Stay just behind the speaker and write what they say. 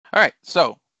All right,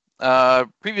 so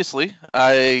previously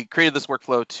I created this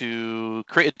workflow to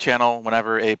create a channel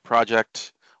whenever a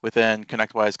project within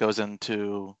ConnectWise goes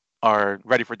into our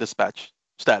ready for dispatch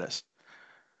status.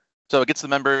 So it gets the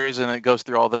members and it goes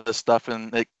through all this stuff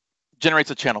and it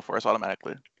generates a channel for us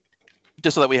automatically,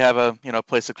 just so that we have a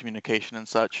place of communication and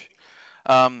such.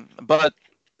 But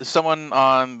someone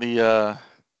on the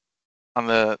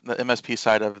MSP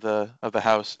side of the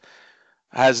house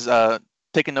has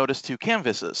taken notice to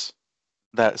canvases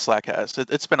that Slack has.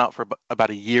 It's been out for about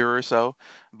a year or so,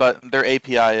 but their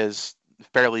API is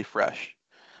fairly fresh.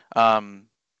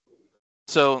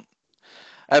 So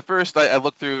at first, I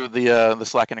looked through the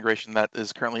Slack integration that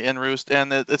is currently in Rewst,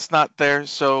 and it's not there.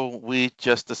 So we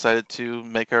just decided to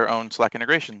make our own Slack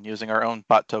integration using our own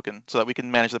bot token, so that we can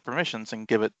manage the permissions and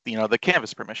give it the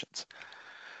canvas permissions.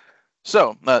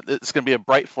 So it's going to be a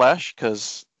bright flash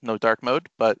because no dark mode.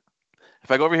 But if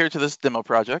I go over here to this demo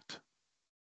project,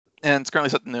 and it's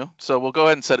currently set to new, so we'll go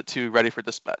ahead and set it to ready for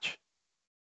dispatch.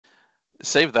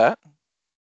 Save that.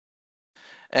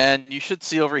 And you should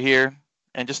see over here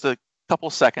in just a couple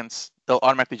seconds, it'll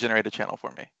automatically generate a channel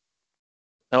for me.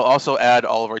 It'll also add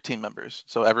all of our team members.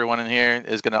 So everyone in here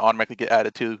is going to automatically get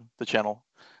added to the channel,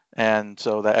 and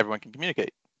so that everyone can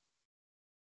communicate.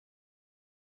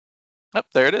 Oh,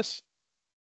 there it is.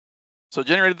 So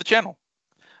generated the channel.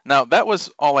 Now that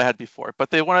was all I had before, but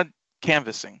they wanted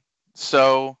canvassing.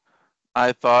 So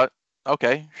I thought,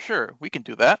 okay, sure, we can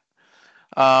do that.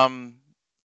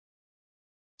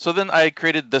 So then I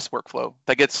created this workflow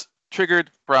that gets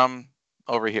triggered from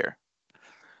over here.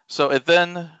 So it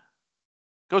then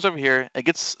goes over here, it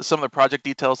gets some of the project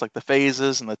details like the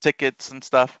phases and the tickets and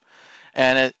stuff,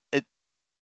 and it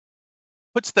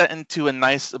puts that into a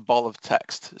nice ball of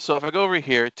text. So if I go over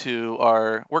here to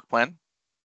our work plan,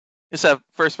 just have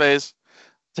first phase,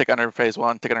 tick under phase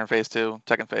 1, tick under phase 2,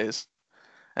 second phase,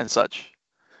 and such.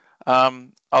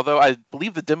 Although I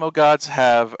believe the demo gods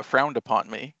have frowned upon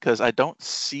me because I don't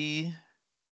see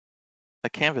a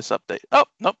canvas update. Oh,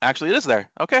 nope, actually it is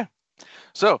there. Okay.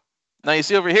 So now you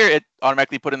see over here, it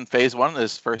automatically put in phase 1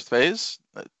 as first phase,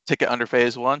 ticket under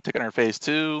phase 1, ticket under phase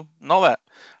 2, and all that.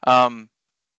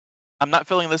 I'm not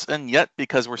filling this in yet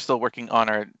because we're still working on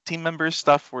our team members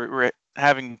stuff. We're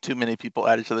having too many people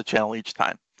added to the channel each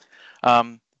time.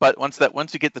 But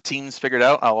once you get the teams figured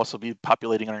out, I'll also be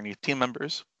populating underneath team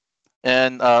members.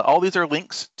 And all these are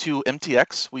links to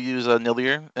MTX. We use a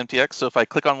Nilier MTX. So if I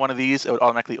click on one of these, it would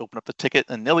automatically open up the ticket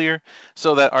in Nilier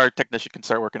so that our technician can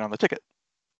start working on the ticket.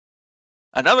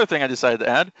 Another thing I decided to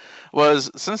add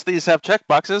was, since these have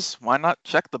checkboxes, why not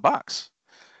check the box?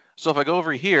 So if I go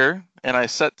over here and I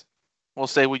set, we'll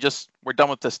say we're done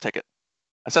with this ticket.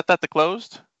 I set that to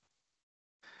closed,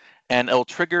 and it'll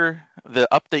trigger the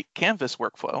update canvas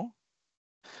workflow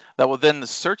that will then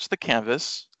search the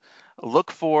canvas,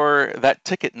 look for that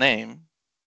ticket name,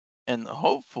 and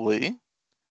hopefully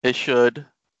it should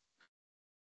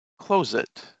close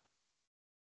it,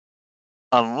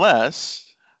 unless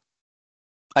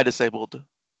I disabled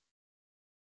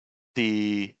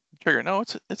the trigger. No,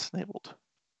 it's enabled.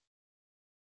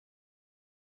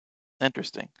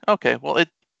 Interesting. Okay, well,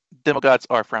 demo gods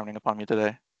are frowning upon me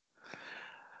today.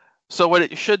 So what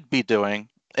it should be doing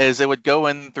is it would go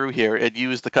in through here. It'd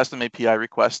use the custom API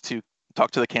request to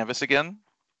talk to the canvas again.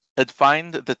 It'd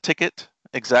find the ticket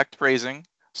exact phrasing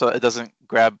so it doesn't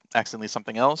grab accidentally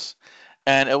something else.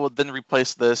 And it will then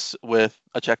replace this with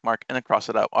a check mark and then cross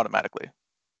it out automatically.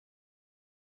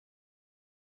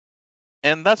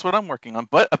 And that's what I'm working on.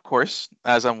 But of course,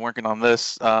 as I'm working on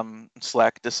this,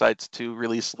 Slack decides to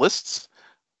release lists.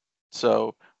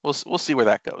 So we'll see where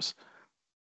that goes.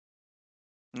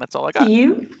 And that's all I got.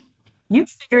 You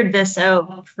figured this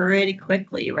out pretty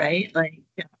quickly, right? Like,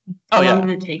 how long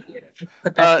did it take you to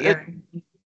put that together?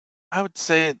 I would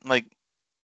say like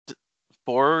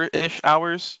 4-ish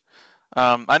hours.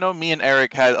 I know me and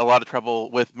Eric had a lot of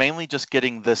trouble with mainly just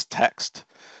getting this text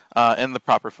in the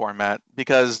proper format,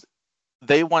 because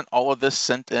they want all of this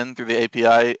sent in through the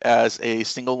API as a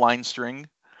single line string.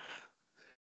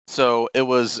 So it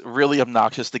was really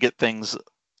obnoxious to get things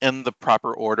in the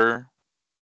proper order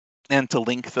and to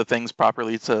link the things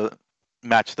properly to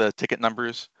match the ticket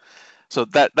numbers. So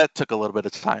that took a little bit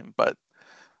of time, but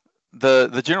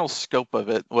the general scope of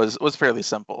it was fairly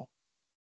simple.